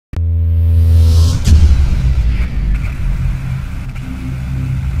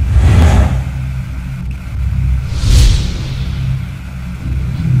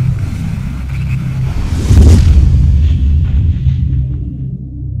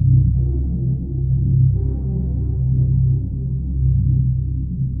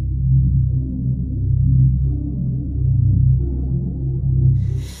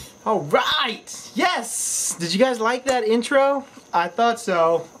All right, yes! Did you guys like that intro? I thought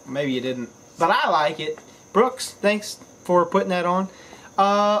so. Maybe you didn't, but I like it. Brooks, thanks for putting that on.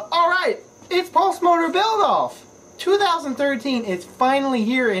 All right, it's Pulse Motor Build-Off 2013. It's finally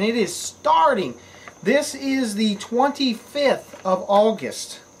here and it is starting. This is the 25th of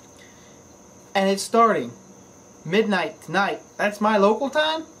August and it's starting midnight tonight. That's my local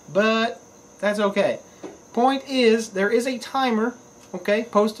time, but that's okay. Point is, there is a timer, okay,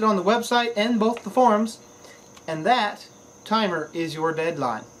 posted on the website and both the forums, and that timer is your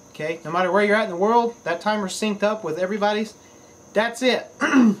deadline, okay? No matter where you're at in the world, that timer's synced up with everybody's. That's it.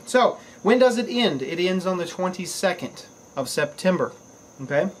 So, when does it end? It ends on the 22nd of September,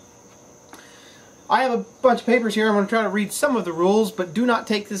 okay? I have a bunch of papers here. I'm going to try to read some of the rules, but do not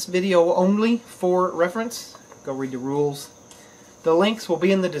take this video only for reference. Go read the rules. The links will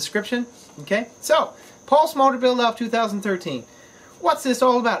be in the description, okay? So, Pulse Motor Build-Off 2013. What's this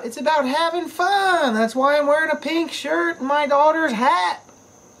all about? It's about having fun. That's why I'm wearing a pink shirt and my daughter's hat.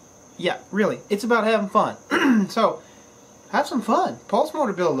 Yeah, really. It's about having fun. So, have some fun. Pulse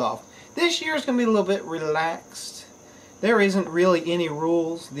Motor Build-Off. This year is going to be a little bit relaxed. There isn't really any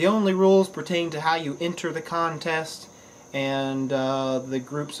rules. The only rules pertain to how you enter the contest and the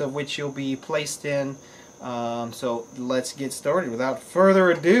groups of which you'll be placed in. So, let's get started. Without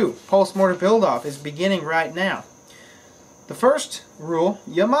further ado, Pulse Motor Build-Off is beginning right now. The first rule,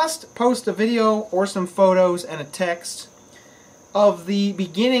 you must post a video or some photos and a text of the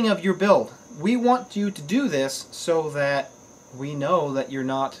beginning of your build. We want you to do this so that we know that you're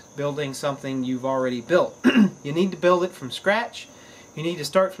not building something you've already built. You need to build it from scratch. You need to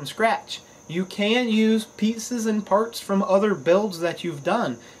start from scratch. You can use pieces and parts from other builds that you've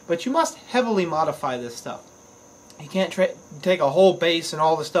done, but you must heavily modify this stuff. You can't take a whole base and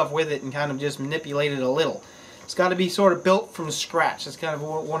all the stuff with it and kind of just manipulate it a little. It's got to be sort of built from scratch. That's kind of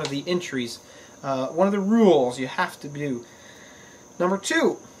one of the entries, one of the rules you have to do. Number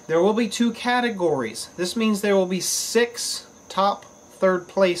 2, there will be 2 categories. This means there will be 6 top third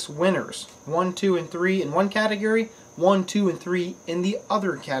place winners. 1, 2, and 3 in one category, 1, 2, and 3 in the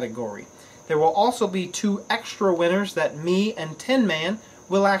other category. There will also be 2 extra winners that me and Tin Man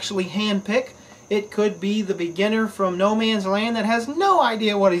will actually handpick. It could be the beginner from No Man's Land that has no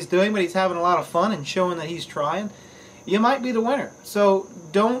idea what he's doing, but he's having a lot of fun and showing that he's trying. You might be the winner. So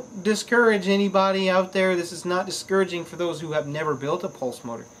don't discourage anybody out there. This is not discouraging for those who have never built a pulse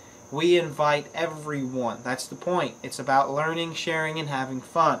motor. We invite everyone. That's the point. It's about learning, sharing, and having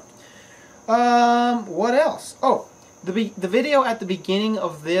fun. What else? Oh, the video at the beginning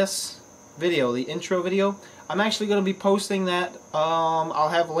of this video, the intro video, I'm actually going to be posting that. I'll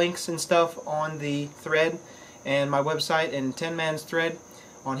have links and stuff on the thread and my website and Tin Man's thread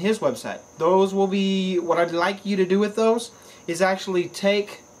on his website. Those will be, what I'd like you to do with those is actually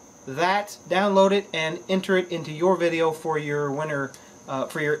take that, download it, and enter it into your video for your winner,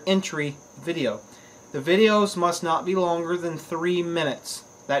 for your entry video. The videos must not be longer than 3 minutes.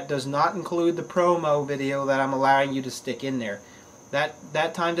 That does not include the promo video that I'm allowing you to stick in there.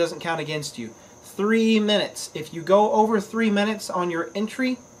 That time doesn't count against you. 3 minutes. If you go over 3 minutes on your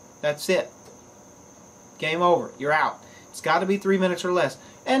entry, that's it. Game over. You're out. It's got to be 3 minutes or less.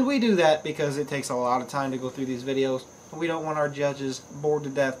 And we do that because it takes a lot of time to go through these videos. We don't want our judges bored to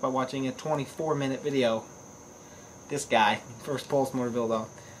death by watching a 24-minute video. This guy, first Pulse Motor Build-Off.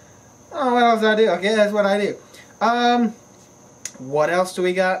 Oh, what else do I do? Okay, that's what I do. What else do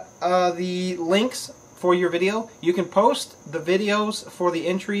we got? The links for your video. You can post the videos for the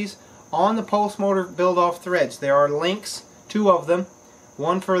entries on the Pulse Motor Build-Off threads. There are links, 2 of them.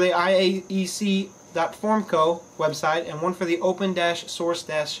 One for the IAEC.formco website and one for the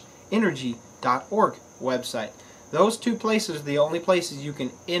open-source-energy.org website. Those 2 places are the only places you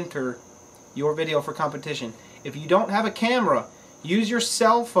can enter your video for competition. If you don't have a camera, use your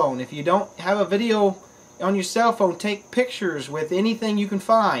cell phone. If you don't have a video on your cell phone, take pictures with anything you can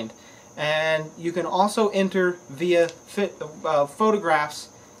find. And you can also enter via photographs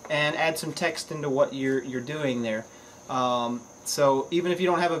and add some text into what you're doing there. So even if you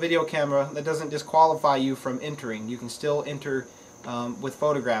don't have a video camera, that doesn't disqualify you from entering. You can still enter with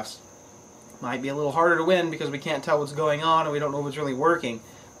photographs. Might be a little harder to win because we can't tell what's going on and we don't know what's really working.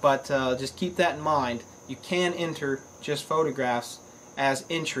 But just keep that in mind. You can enter just photographs as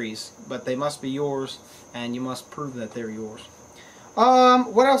entries, but they must be yours and you must prove that they're yours.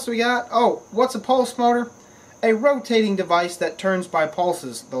 What else do we got? Oh, what's a pulse motor? A rotating device that turns by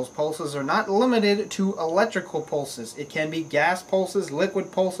pulses. Those pulses are not limited to electrical pulses. It can be gas pulses,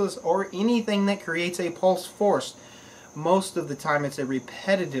 liquid pulses, or anything that creates a pulse force. Most of the time it's a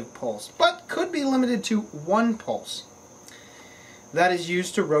repetitive pulse, but could be limited to 1 pulse. that is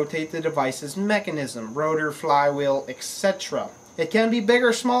used to rotate the device's mechanism, rotor, flywheel, etc. It can be big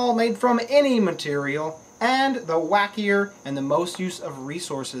or small, made from any material, and the wackier and the most use of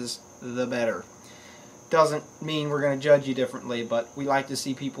resources, the better. Doesn't mean we're going to judge you differently, but we like to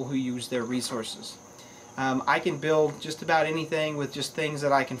see people who use their resources. I can build just about anything with just things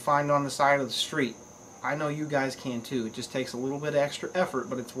that I can find on the side of the street. I know you guys can too. It just takes a little bit of extra effort,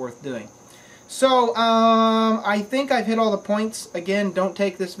 but it's worth doing. So, I think I've hit all the points. Again, don't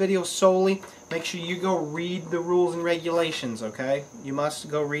take this video solely. Make sure you go read the rules and regulations, okay? You must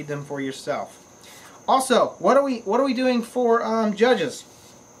go read them for yourself. Also, what are we doing for judges?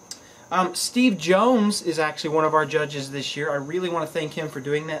 Steve Jones is actually one of our judges this year. I really want to thank him for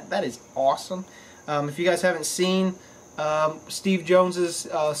doing that. That is awesome. If you guys haven't seen Steve Jones's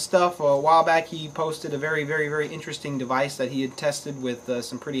stuff, a while back he posted a very interesting device that he had tested with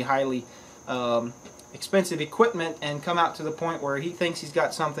some pretty highly expensive equipment and come out to the point where he thinks he's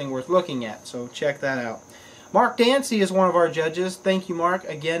got something worth looking at. So check that out. Mark Dancy is one of our judges. Thank you, Mark,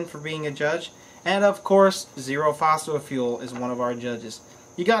 again for being a judge. And of course, Zero Fossil Fuel is one of our judges.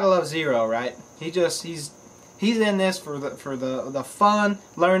 You gotta love Zero, right? He's in this for the fun,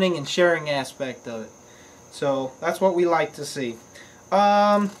 learning, and sharing aspect of it. So that's what we like to see.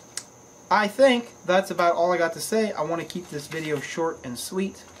 I think that's about all I got to say. I want to keep this video short and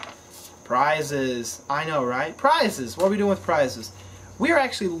sweet. Prizes. I know, right? Prizes. What are we doing with prizes? We are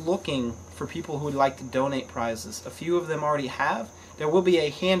actually looking for people who would like to donate prizes. A few of them already have. There will be a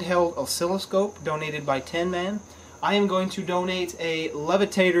handheld oscilloscope donated by Tin Man. I am going to donate a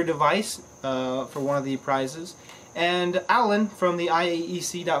levitator device for one of the prizes. And Alan from the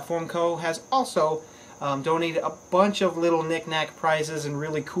IAEC.FormCo has also donated a bunch of little knick-knack prizes and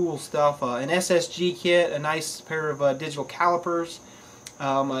really cool stuff. An SSG kit, a nice pair of digital calipers,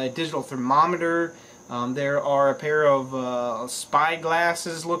 a digital thermometer. There are a pair of spy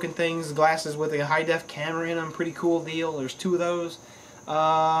glasses looking things, glasses with a high-def camera in them, pretty cool deal. There's 2 of those.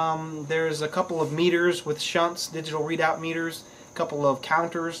 There's a couple of meters with shunts, digital readout meters, a couple of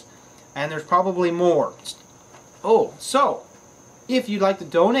counters, and there's probably more. Oh, so if you'd like to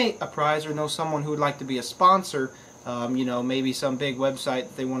donate a prize or know someone who would like to be a sponsor, you know, maybe some big website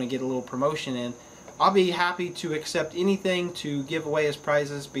that they want to get a little promotion in, I'll be happy to accept anything to give away as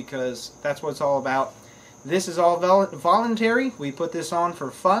prizes because that's what it's all about. This is all voluntary. We put this on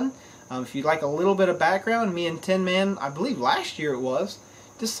for fun. If you'd like a little bit of background, me and Tin Man, I believe last year it was,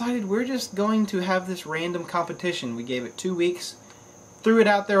 decided we're just going to have this random competition. We gave it 2 weeks, threw it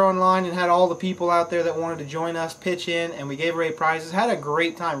out there online, and had all the people out there that wanted to join us pitch in, and we gave away prizes. Had a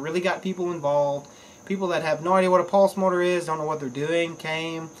great time. Really got people involved. People that have no idea what a pulse motor is, don't know what they're doing,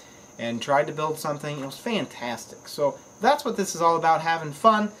 came and tried to build something. It was fantastic. So that's what this is all about, having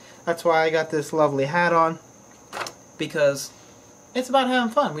fun. That's why I got this lovely hat on, because it's about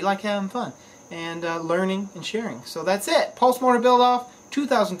having fun. We like having fun and learning and sharing. So that's it. Pulse Motor Build-Off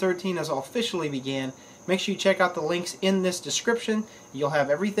 2013 has officially began. Make sure you check out the links in this description. You'll have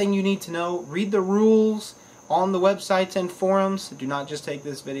everything you need to know. Read the rules on the websites and forums. Do not just take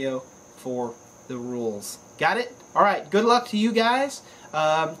this video for the rules. Got it? Alright, good luck to you guys.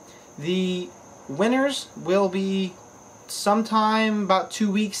 The winners will be sometime about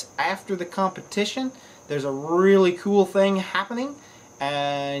 2 weeks after the competition. There's a really cool thing happening,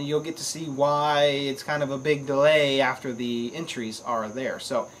 and you'll get to see why it's kind of a big delay after the entries are there.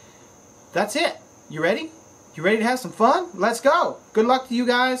 So that's it. You ready? You ready to have some fun? Let's go. Good luck to you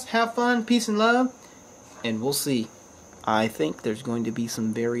guys. Have fun. Peace and love. And we'll see. I think there's going to be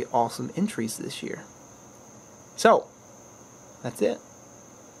some very awesome entries this year. So, that's it.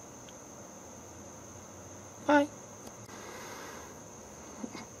 Bye.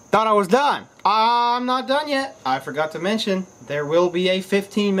 Thought I was done. I'm not done yet. I forgot to mention there will be a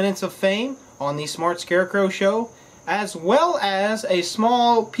 15 minutes of fame on the Smart Scarecrow show, as well as a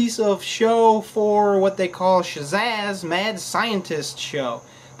small piece of show for what they call Shazazz Mad Scientist Show.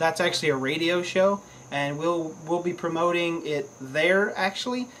 That's actually a radio show, and we'll be promoting it there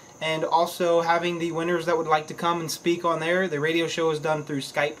actually, and also having the winners that would like to come and speak on there. The radio show is done through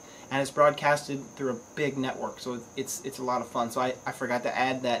Skype, and it's broadcasted through a big network, so it's a lot of fun. So I forgot to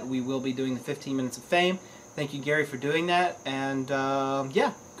add that we will be doing the 15 minutes of fame. Thank you, Gary, for doing that, and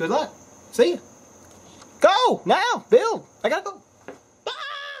yeah, good luck. See ya. Go now, build. I gotta go.